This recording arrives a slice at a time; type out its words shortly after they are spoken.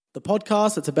The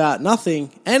podcast that's about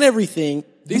nothing and everything.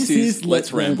 This is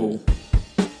Let's Ramble.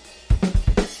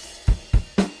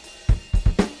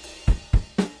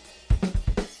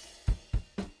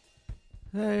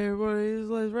 Hey everybody, this is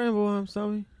Let's Ramble. I'm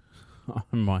Sammy.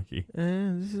 I'm Mikey.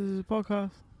 And this is a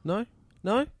podcast. No?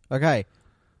 No? Okay.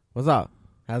 What's up?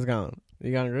 How's it going?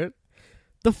 You going good?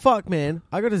 The fuck, man?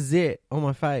 I got a zit on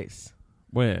my face.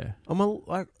 Where? I'm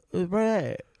right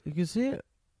there. You can see it.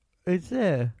 It's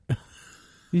there.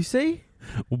 You see?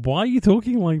 Why are you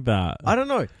talking like that? I don't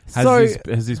know. Has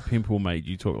this pimple made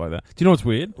you talk like that? Do you know what's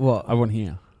weird? What? I want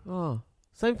here. Oh.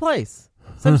 Same place.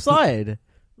 Same side.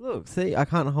 Look, see? I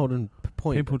can't hold and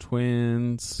point. Pimple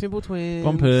twins. Pimple twins.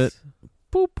 Bump it.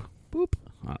 Boop. Boop.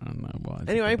 I don't know why.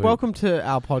 Anyway, welcome to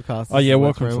our podcast. Oh, yeah,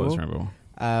 welcome to Let's Let's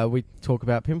Ramble. We talk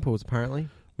about pimples, apparently.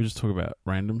 We just talk about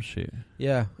random shit.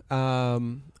 Yeah.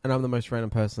 And I'm the most random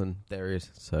person there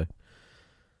is, so.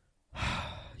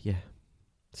 Yeah.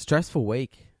 Stressful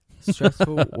week.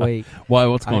 Stressful week. Why?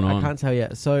 What's going on? I can't tell you.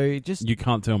 So just... You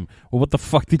can't tell me. Well, what the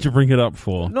fuck did you bring it up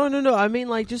for? No. I mean,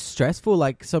 like, just stressful.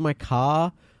 Like, so my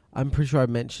car... I'm pretty sure I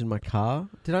mentioned my car.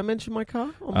 Did I mention my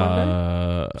car on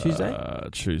Monday? Tuesday?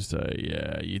 Tuesday,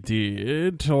 yeah, you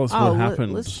did. Tell us what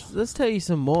happened. Let's tell you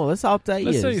some more. Let's update you.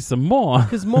 Let's tell you some more.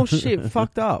 Because more shit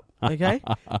fucked up, okay?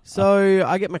 So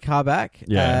I get my car back.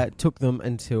 Yeah. Took them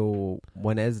until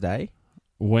Wednesday.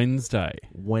 Wednesday,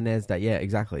 yeah,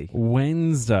 exactly.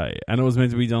 Wednesday. And it was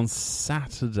meant to be done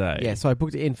Saturday. Yeah, so I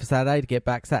booked it in for Saturday to get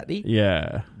back Saturday.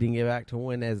 Yeah. Didn't get back till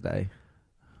Wednesday.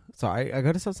 Sorry, I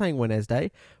got to stop saying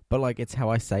Wednesday, but like it's how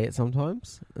I say it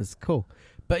sometimes. It's cool.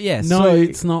 But yeah, no, so...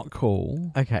 it's not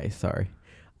cool. Okay, sorry.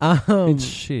 It's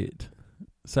shit.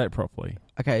 Say it properly.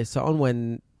 Okay, so on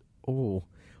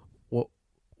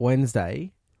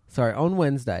Wednesday,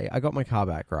 I got my car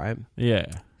back, right? Yeah.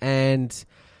 And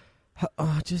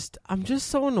I'm just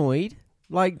so annoyed.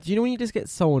 Like, do you know when you just get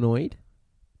so annoyed?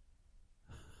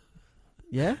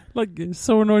 Yeah? Like,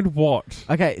 so annoyed what?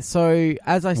 Okay, so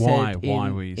as I said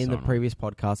Why were you in so the previous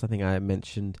podcast, I think I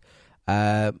mentioned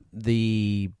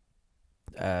the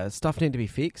stuff needed to be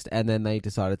fixed, and then they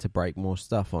decided to break more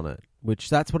stuff on it, which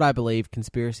that's what I believe,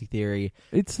 conspiracy theory.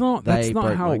 It's not. That's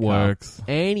not how it works.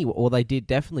 Anyway, well, they did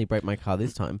definitely break my car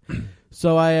this time.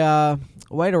 So I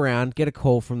wait around, get a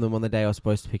call from them on the day I was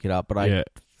supposed to pick it up, but I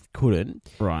couldn't.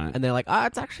 Right. And they're like,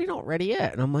 it's actually not ready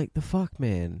yet. And I'm like, the fuck,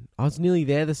 man? I was nearly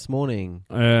there this morning.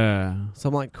 Yeah. So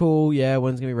I'm like, cool, yeah,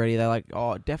 when's going to be ready? They're like,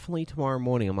 definitely tomorrow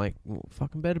morning. I'm like, well,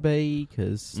 fucking better be,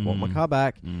 because I want my car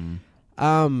back.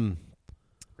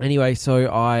 Anyway,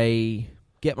 so I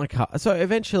get my car. So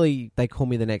eventually they call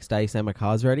me the next day saying my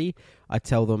car's ready. I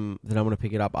tell them that I'm going to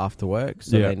pick it up after work.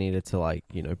 So they needed to, like,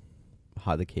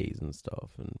 hide the keys and stuff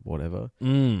and whatever.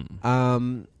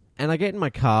 And I get in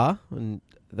my car and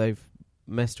they've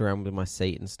messed around with my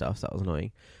seat and stuff, so that was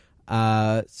annoying.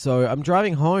 So I'm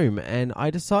driving home and I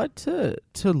decide to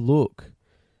look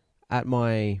at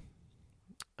my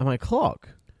clock.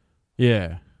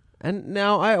 Yeah. And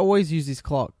now I always use this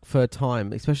clock for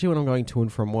time, especially when I'm going to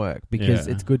and from work, because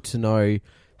it's good to know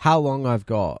how long I've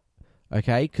got,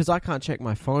 okay? Because I can't check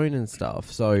my phone and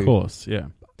stuff, so... Of course, yeah.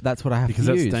 That's what I have to use.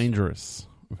 Because that's dangerous,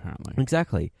 apparently.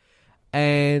 Exactly.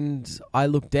 And I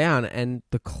look down and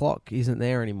the clock isn't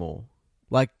there anymore.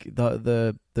 Like,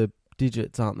 the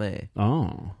digits aren't there.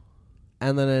 Oh.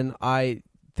 And then I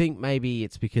think maybe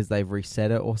it's because they've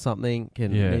reset it or something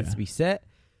and it needs to be set.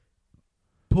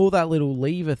 Pull that little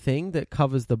lever thing that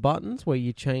covers the buttons where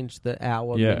you change the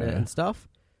hour, minute and stuff.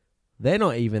 They're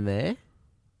not even there.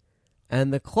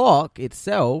 And the clock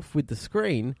itself with the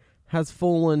screen has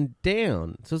fallen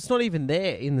down. So it's not even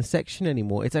there in the section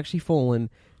anymore. It's actually fallen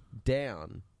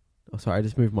down. Oh, sorry, I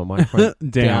just moved my microphone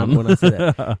down when I said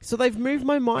that. So they've moved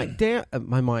my mic down.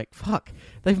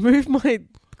 They've moved my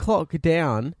clock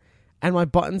down and my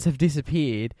buttons have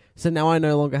disappeared. So now I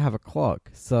no longer have a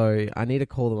clock. So I need to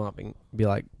call them up and be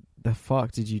like, the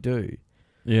fuck did you do?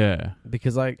 Yeah.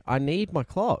 Because, like, I need my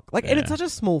clock. Like, and it's such a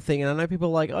small thing. And I know people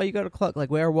are like, you got a clock,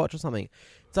 like, wear a watch or something.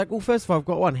 It's like, well, first of all, I've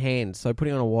got one hand. So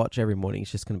putting on a watch every morning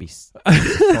is just going to be it's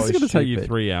going to take you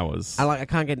 3 hours. And, like, I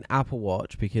can't get an Apple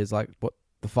Watch because, like, what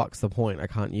the fuck's the point? I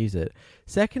can't use it.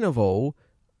 Second of all,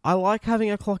 I like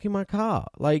having a clock in my car.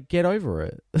 Like, get over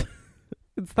it.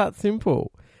 It's that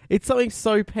simple. It's something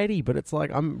so petty, but it's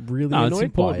like, I'm really annoyed it's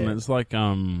important. by it. It's like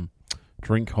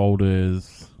drink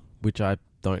holders. Which I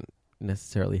don't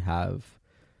necessarily have.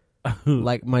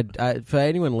 Like, my for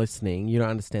anyone listening, you don't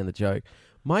understand the joke.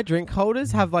 My drink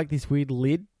holders have, like, this weird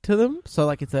lid to them. So,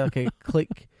 like, it's like a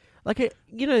click. Like,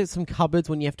 some cupboards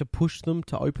when you have to push them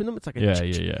to open them. It's like a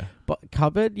yeah. But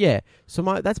cupboard, yeah. So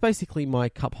that's basically my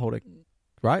cup holder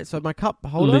right? So my cup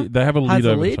holder, they have a has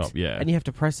lid over lid, the top, yeah. and you have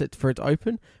to press it for it to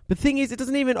open. But the thing is, it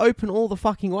doesn't even open all the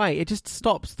fucking way. It just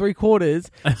stops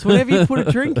 3/4. So whenever you put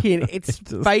a drink in, it's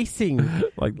facing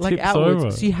like outwards.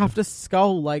 over. So you have to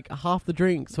scull like half the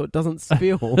drink so it doesn't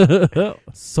spill.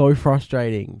 So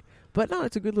frustrating. But no,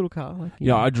 it's a good little car. Like,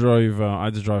 yeah, I drove. I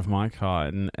had to drive my car,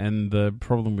 and the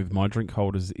problem with my drink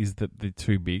holders is that they're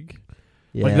too big.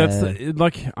 Yeah. Like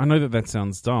that's I know that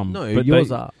sounds dumb. No, but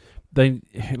yours are.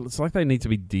 It's like they need to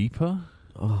be deeper.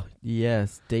 Oh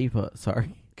yes, deeper.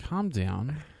 Sorry. Calm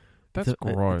down. That's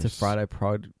gross. It's a Friday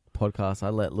podcast. I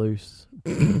let loose.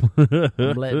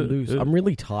 I'm letting loose. I'm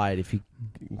really tired. If you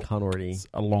can't already. It's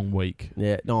a long week.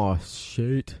 Yeah. No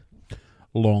shit.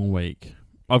 Long week.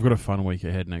 I've got a fun week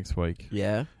ahead next week.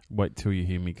 Yeah. Wait till you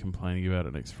hear me complaining about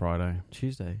it next Friday.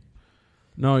 Tuesday.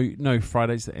 No,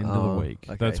 Friday's the end of the week.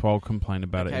 Okay. That's why I'll complain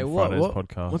about it in Friday's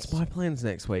podcast. What's my plans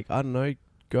next week? I don't know.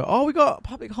 We got a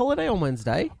public holiday on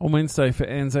Wednesday. On Wednesday for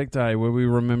Anzac Day, where we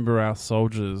remember our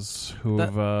soldiers who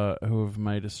have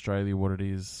made Australia what it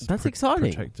is. That's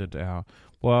exciting. Protected our.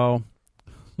 Well,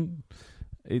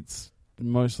 it's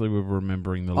mostly we're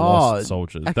remembering the lost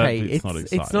soldiers. Okay, it's not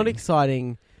exciting. It's not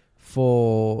exciting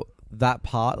for that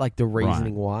part, like the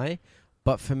reasoning why.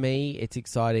 But for me, it's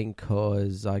exciting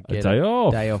because I get a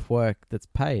day off work that's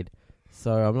paid.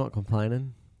 So I'm not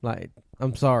complaining. Like,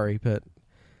 I'm sorry, but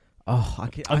I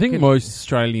think most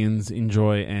Australians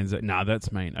enjoy Anzac. Nah,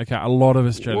 that's mean. Okay, a lot of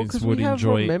Australians would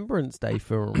enjoy Remembrance Day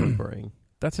for remembering.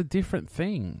 That's a different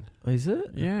thing. Is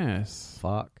it? Yes.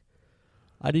 Fuck.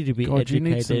 I need to be God, educated.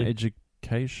 you need some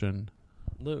education.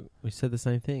 Look, we said the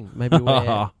same thing.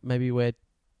 Maybe we're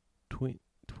twins.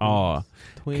 Oh,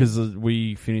 because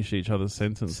we finish each other's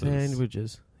sentences.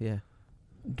 Sandwiches, yeah.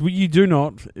 You do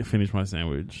not finish my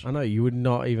sandwich. I know, you would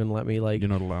not even let me, like... You're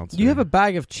not allowed to. You have a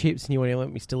bag of chips and you won't even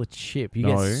let me steal a chip. You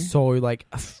get so, like,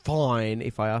 a fine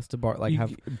if I ask to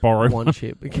borrow one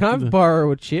chip. Can I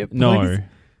borrow a chip, please? No.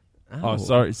 Oh,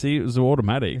 sorry. See, it was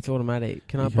automatic. It's automatic.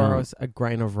 Can I borrow a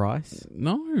grain of rice?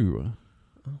 No.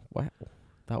 Oh, wow.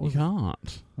 You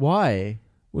can't. Why?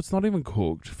 Well, it's not even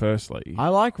cooked, firstly. I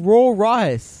like raw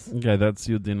rice. Okay, that's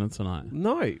your dinner tonight.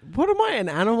 No. What am I, an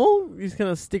animal? You're just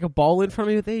going to stick a bowl in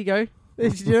front of me? There you go.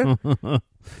 There's your dinner.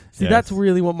 See, that's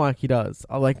really what Mikey does.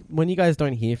 When you guys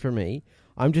don't hear from me,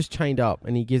 I'm just chained up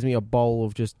and he gives me a bowl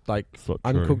of just, like,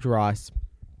 uncooked rice.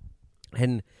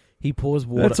 And he pours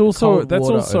water. That's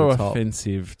also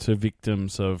offensive to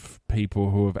victims of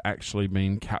people who have actually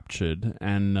been captured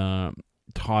and...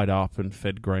 tied up and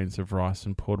fed grains of rice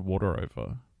and poured water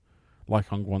over,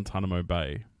 like on Guantanamo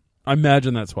Bay. I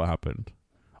imagine that's what happened.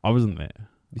 I wasn't there.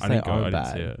 I didn't go. I didn't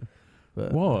see it.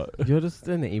 But what? You're just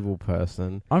an evil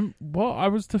person. I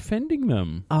was defending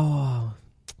them. Oh,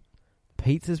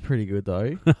 pizza's pretty good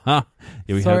though. Yeah,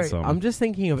 we had some. I'm just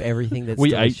thinking of everything that's we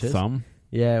delicious. ate some.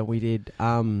 Yeah, we did.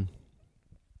 Can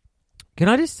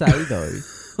I just say though?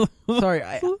 Sorry.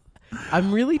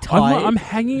 I'm really tired. I'm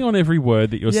hanging on every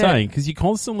word that you're saying because you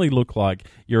constantly look like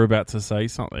you're about to say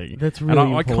something. That's really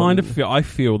important. I kind of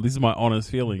feel, this is my honest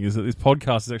feeling, is that this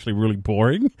podcast is actually really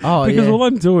boring. Oh, because all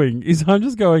I'm doing is I'm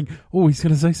just going, oh, he's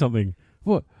going to say something.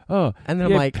 What? Oh, and then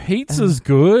I'm like, pizza's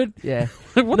good. Yeah.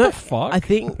 What the fuck? I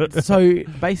think, so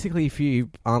basically, if you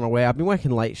aren't aware, I've been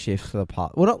working late shifts for the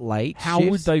past... Well, not late How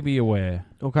shifts. Would they be aware?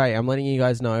 Okay, I'm letting you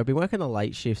guys know. I've been working the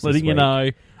late shifts Letting this week. you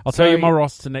know. I'll tell you my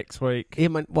roster next week. Yeah,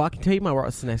 I can tell you my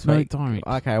roster next week. No, don't.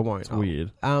 Okay, I won't. It's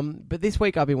weird. But this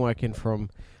week I've been working from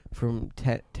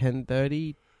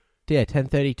 10:30... Yeah,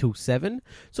 10:30 till 7.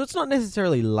 So it's not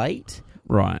necessarily late...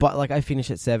 Right, but like I finish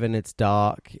at 7. It's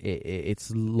dark.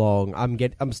 It's long.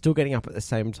 I'm still getting up at the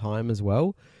same time as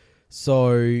well.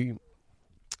 So,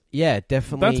 yeah,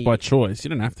 definitely. That's by choice. You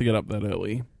don't have to get up that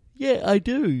early. Yeah, I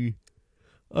do.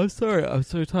 I'm sorry. I'm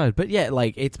so tired. But yeah,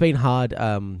 like it's been hard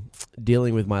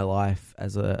dealing with my life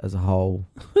as a whole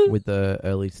with the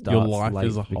early starts. Your life late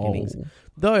as a beginnings. whole.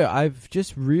 Though I've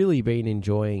just really been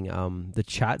enjoying the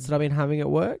chats that I've been having at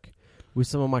work with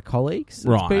some of my colleagues.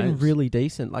 It's been really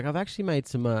decent. Like I've actually made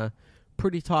some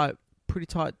pretty tight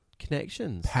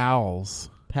connections. Pals,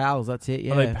 that's it.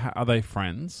 Yeah. Are they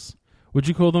friends? Would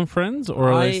you call them friends,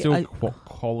 or are they still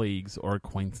colleagues or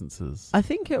acquaintances? I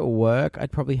think at work,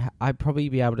 I'd probably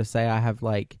be able to say I have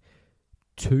like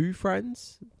 2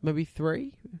 friends, maybe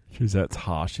 3. Jeez, that's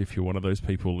harsh if you're one of those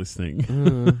people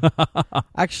listening.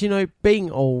 Actually, no.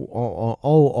 Being all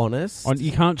honest,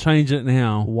 you can't change it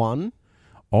now. 1.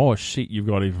 Oh, shit, you've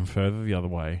got even further the other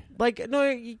way. Like,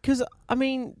 no, because, I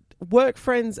mean, work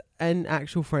friends and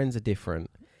actual friends are different.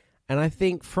 And I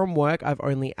think from work, I've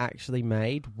only actually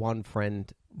made 1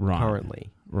 friend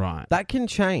currently. Right. That can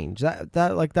change.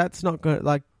 That's not going to,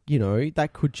 like,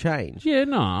 that could change. Yeah,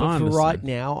 no, But I for understand. right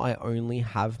now, I only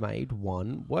have made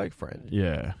one work friend.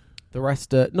 Yeah. The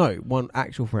rest are... No, one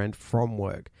actual friend from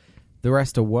work. The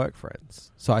rest are work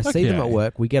friends. So I see them Okay. at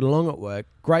work. We get along at work.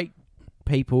 Great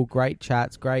people, great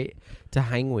chats, great to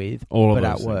hang with, All of but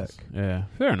those at work. things. Yeah,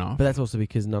 fair enough. But that's also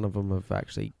because none of them have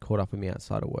actually caught up with me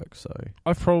outside of work, so...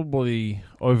 I've probably,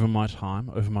 over my time,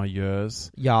 over my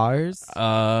years... Yars?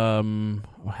 how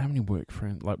many work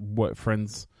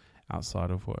friends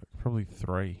outside of work? Probably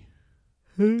 3.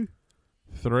 Who?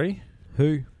 3?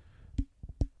 Who?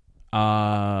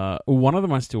 One of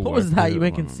them I still What work was that? with You at the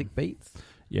making moment. sick beats?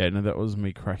 Yeah, no, that was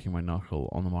me cracking my knuckle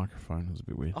on the microphone. It was a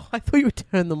bit weird. Oh, I thought you would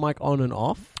turn the mic on and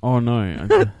off. Oh no!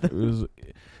 It was.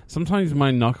 Sometimes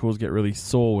my knuckles get really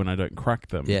sore when I don't crack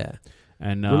them. Yeah.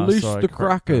 And Release so I the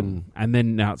cracked them. Kraken. And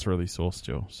then now it's really sore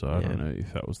still. So I Yeah. don't know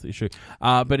if that was the issue.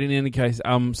 But in any case,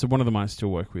 so one of them I still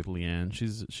work with, Leanne.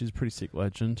 She's a pretty sick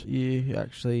legend. You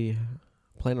actually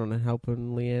plan on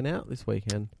helping Leanne out this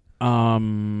weekend?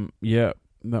 Yeah,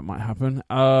 that might happen.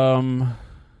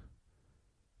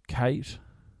 Kate.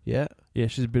 Yeah. Yeah,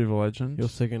 she's a bit of a legend. You're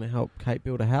also going to help Kate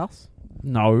build a house?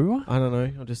 No. I don't know.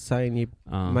 I'm just saying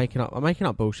I'm making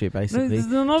up bullshit, basically. There's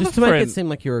another Just to make friend. it seem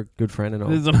like you're a good friend and all.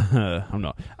 I'm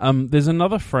not. There's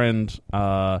another friend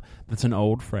that's an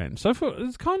old friend. So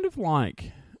it's kind of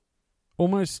like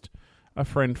almost a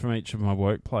friend from each of my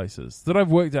workplaces that I've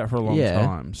worked at for a long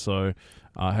time. So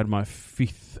I had my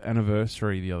 5th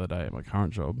anniversary the other day at my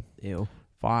current job. Ew.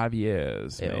 5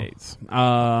 years, Ew. mate.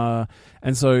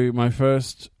 And so my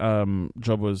first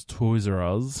job was Toys R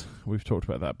Us. We've talked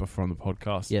about that before on the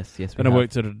podcast. Yes. Then I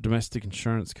worked at a domestic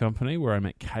insurance company where I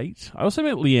met Kate. I also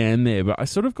met Leanne there, but I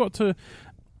sort of got to...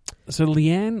 So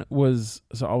Leanne was...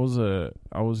 So I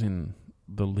was in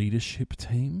the leadership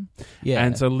team. Yeah.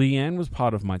 And so Leanne was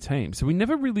part of my team. So we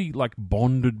never really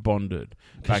bonded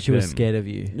back she was then. scared of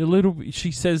you. A little...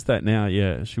 She says that now,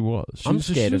 yeah, she was. I'm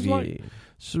scared of you.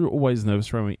 She's always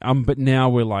nervous around me. But now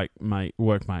we're like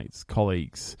workmates,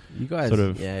 colleagues. You guys, sort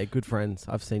of good friends.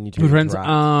 I've seen you two good friends.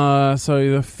 interact.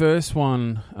 So the first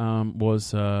one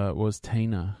was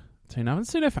Tina. Tina, I haven't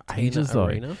seen her for ages though.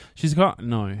 Arena? She's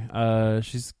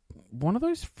one of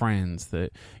those friends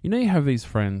that you have these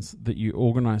friends that you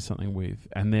organise something with,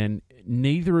 and then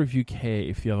neither of you care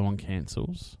if the other one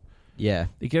cancels. Yeah,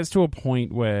 it gets to a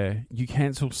point where you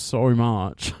cancel so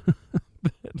much.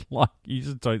 Like you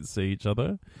just don't see each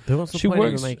other. Then what's the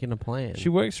point of making a plan? She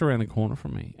works around the corner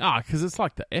from me. Because it's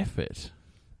like the effort.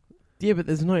 Yeah, but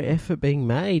there's no effort being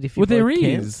made if you. Well, there is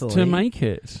cancelling. to make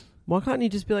it. Why can't you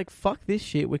just be like, fuck this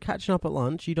shit? We're catching up at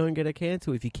lunch. You don't get a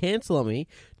cancel. If you cancel on me,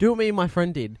 do what me and my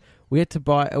friend did. We had to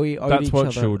buy. We owed That's each what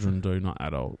other. children do, not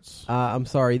adults. I'm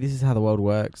sorry. This is how the world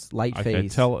works. Late Okay,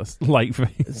 fees. tell us late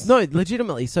fees. No,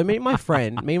 legitimately. So me and my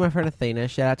friend Athena.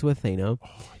 Shout out to Athena.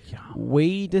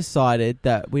 We decided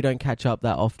that we don't catch up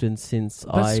that often since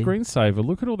That screensaver,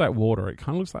 look at all that water. It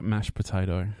kind of looks like mashed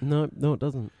potato. No, it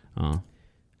doesn't. Oh.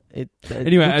 It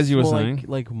Anyway, looks as you were more saying.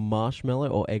 like marshmallow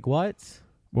or egg whites.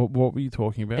 What were you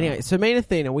talking about? Anyway, so me and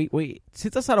Athena, we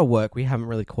since I started work, we haven't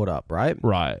really caught up, right?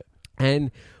 Right. And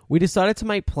we decided to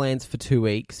make plans for 2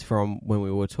 weeks from when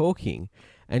we were talking.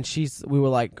 And we were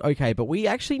like, okay, but we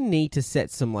actually need to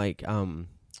set some like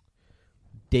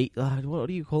what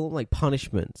do you call them? Like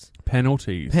punishments.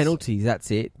 Penalties,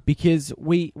 that's it. Because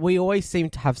we always seem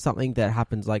to have something that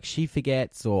happens, like she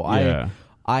forgets or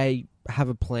I have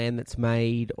a plan that's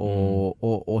made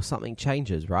or something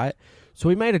changes, right? So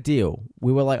we made a deal.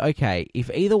 We were like, okay, if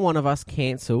either one of us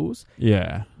cancels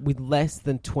with less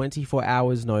than 24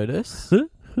 hours notice,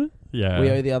 we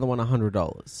owe the other one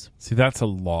 $100. See, that's a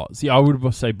lot. See, I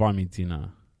would say buy me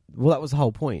dinner. Well, that was the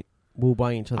whole point. We were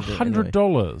buying each other dinner.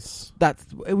 $100.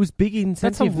 It was big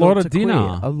incentive. That's a lot of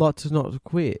dinner. Quit. A lot to not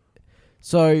quit.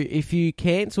 So if you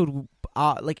cancelled,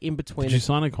 like in between, did you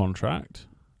sign a contract?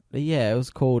 Yeah, it was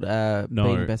called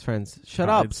being best friends. Shut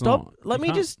up! Stop! Not. Let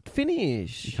me just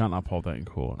finish. You can't uphold that in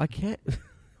court. I can't.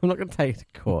 I'm not going to take it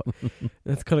to court.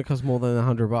 It's going to cost more than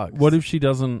 $100. What if she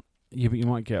doesn't? Yeah, but you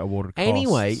might get awarded costs.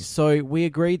 Anyway, so we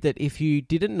agreed that if you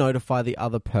didn't notify the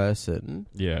other person,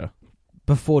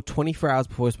 before 24 hours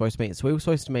before we were supposed to meet, so we were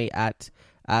supposed to meet at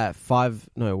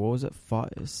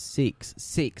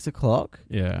 6 o'clock.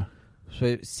 Yeah.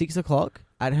 So 6 o'clock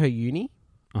at her uni.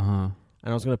 And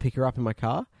I was going to pick her up in my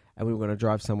car, and we were going to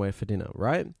drive somewhere for dinner,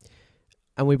 right?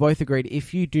 And we both agreed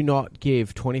if you do not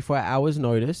give 24 hours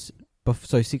notice,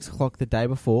 so 6 o'clock the day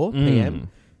before PM,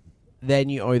 then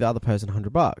you owe the other person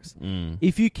 $100.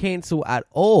 If you cancel at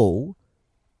all,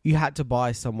 you had to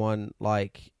buy someone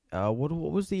like what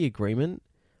was the agreement?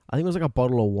 I think it was like a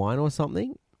bottle of wine or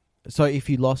something. So if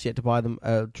you lost, you had to buy them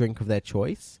a drink of their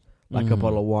choice, like a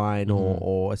bottle of wine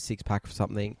or a 6-pack of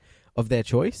something of their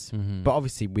choice, but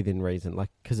obviously within reason, like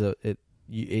because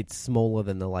it's smaller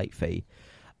than the late fee.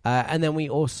 And then we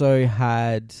also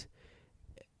had,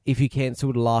 if you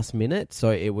cancelled last minute,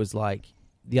 so it was like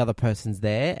the other person's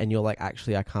there and you're like,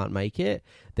 actually, I can't make it,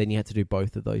 then you had to do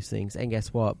both of those things. And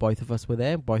guess what? Both of us were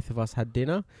there. Both of us had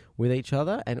dinner with each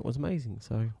other, and it was amazing.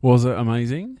 So was it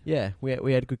amazing? Yeah, we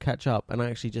had a good catch up, and I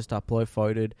actually just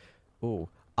uploaded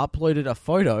a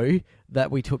photo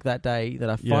that we took that day that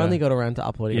I finally got around to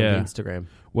uploading on Instagram.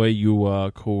 Where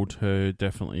you called her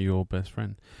definitely your best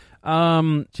friend.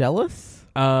 Jealous?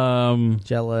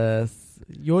 Jealous.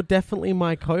 You're definitely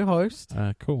my co-host.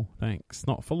 Cool, thanks.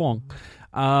 Not for long.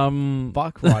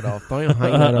 Fuck right off. Don't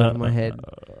hang that over my head.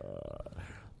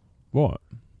 What?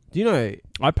 Do you know...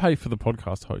 I pay for the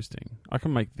podcast hosting. I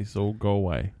can make this all go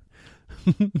away.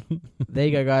 There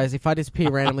you go, guys. If I disappear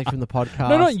randomly from the podcast...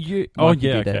 No, not you. Oh,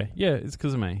 yeah, okay. It. Yeah, it's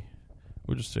because of me.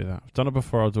 We'll just do that. I've done it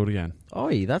before, I'll do it again.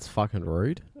 Oh, that's fucking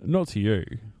rude. Not to you.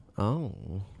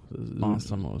 Oh... Last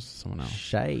time it was someone else.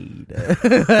 Shade.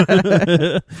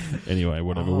 Anyway,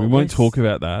 whatever. We won't talk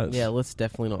about that. Yeah, let's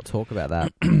definitely not talk about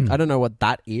that. I don't know what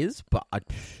that is, but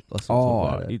let's not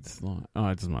talk about it. It's like,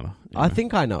 it doesn't matter. Yeah. I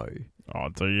think I know. Oh,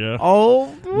 do you?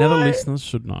 Oh, now the listeners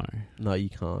should know. No, you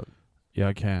can't. Yeah,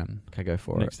 I can. Okay, go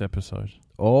for Next episode.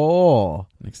 Oh.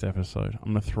 Next episode.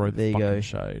 I'm going to throw the fucking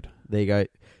shade. There you go.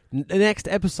 The next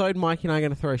episode, Mikey and I are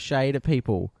going to throw shade at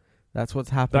people. That's what's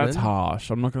happening. That's harsh.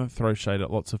 I'm not going to throw shade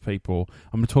at lots of people.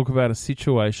 I'm going to talk about a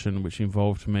situation which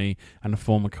involved me and a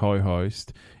former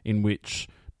co-host in which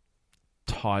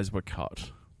ties were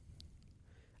cut.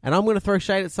 And I'm going to throw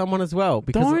shade at someone as well.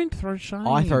 Because don't throw shade.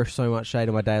 I throw so much shade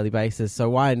on my daily basis, so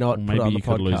why not put it on the podcast?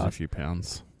 Maybe you could lose a few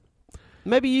pounds.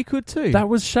 Maybe you could too. That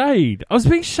was shade. I was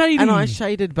being shady. And I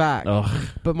shaded back. Ugh.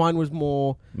 But mine was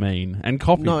more... mean. And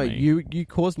copied me. No, you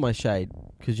caused my shade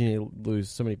because you need to lose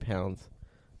so many pounds.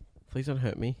 Please don't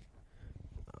hurt me.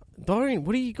 Don't.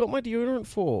 What do you got my deodorant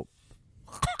for?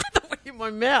 In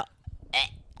my mouth.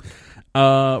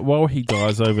 While he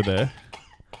dies over there,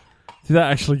 did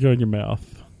that actually go in your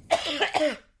mouth?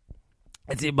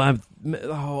 It's in my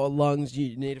lungs.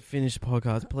 You need to finish the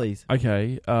podcast, please.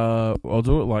 Okay. I'll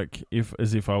do it like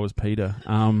as if I was Peter.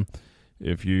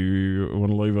 If you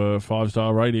want to leave a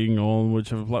 5-star rating on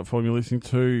whichever platform you're listening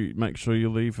to, make sure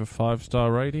you leave a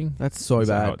 5-star rating. That's so bad. Is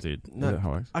that how it did? No, Is that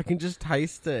how I can just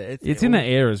taste it. It's in the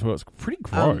air as well. It's pretty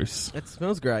gross. It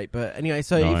smells great. But anyway,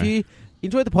 so if you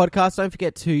enjoy the podcast, don't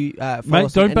forget to follow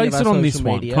us don't base it on this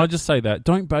media. one. Can I just say that?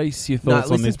 Don't base your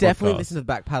thoughts on this definitely podcast. Listen to the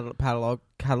back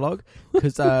catalogue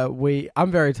because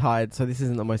I'm very tired, so this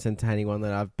isn't the most entertaining one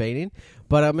that I've been in.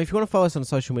 But if you want to follow us on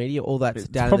social media, all that's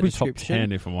down in the description. Probably top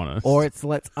 10 if I'm honest. Or it's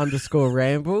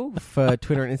let's_ramble for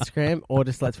Twitter and Instagram, or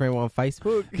just let's ramble on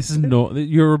Facebook. This is not.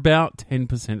 You're about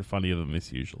 10% funnier than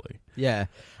this usually. Yeah.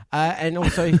 And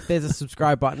also, if there's a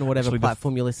subscribe button or whatever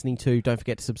platform you're listening to, don't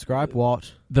forget to subscribe. What?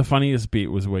 The funniest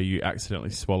bit was where you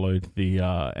accidentally swallowed the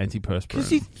antiperspirant. Because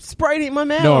you sprayed it in my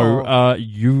mouth. No,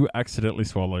 you accidentally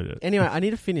swallowed it. Anyway, I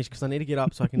need to finish because I need to get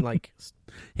up so I can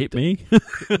hit me.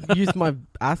 Use my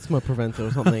asthma preventer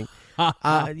or something.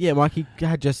 Yeah, Mikey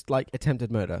had just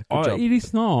attempted murder. Good job. It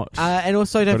is not. And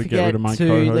also, don't forget to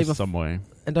leave somewhere.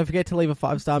 And don't forget to leave a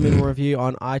 5-star minimal review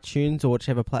on iTunes or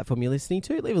whichever platform you're listening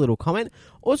to. Leave a little comment.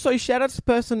 Also, shout out to the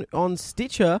person on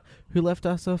Stitcher who left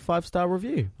us a 5-star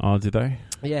review. Oh, did they?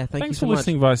 Yeah, thanks you so much. Thanks for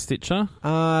listening via Stitcher.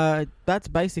 That's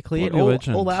basically it.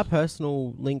 All our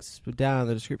personal links are down in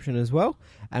the description as well.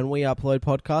 And we upload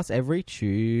podcasts every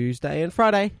Tuesday and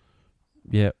Friday.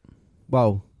 Yep.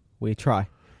 Well, we try.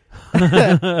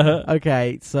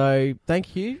 Okay, so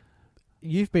thank you.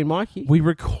 You've been Mikey. We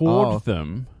record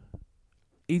them.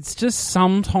 It's just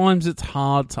sometimes it's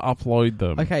hard to upload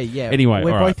them. Okay, yeah. Anyway,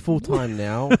 we're both full-time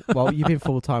now. Well, you've been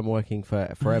full-time working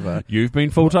for forever. You've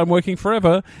been full-time working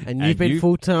forever. And you've been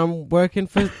full-time working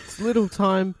for little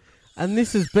time. And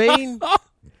this has been...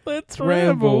 Let's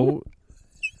Ramble.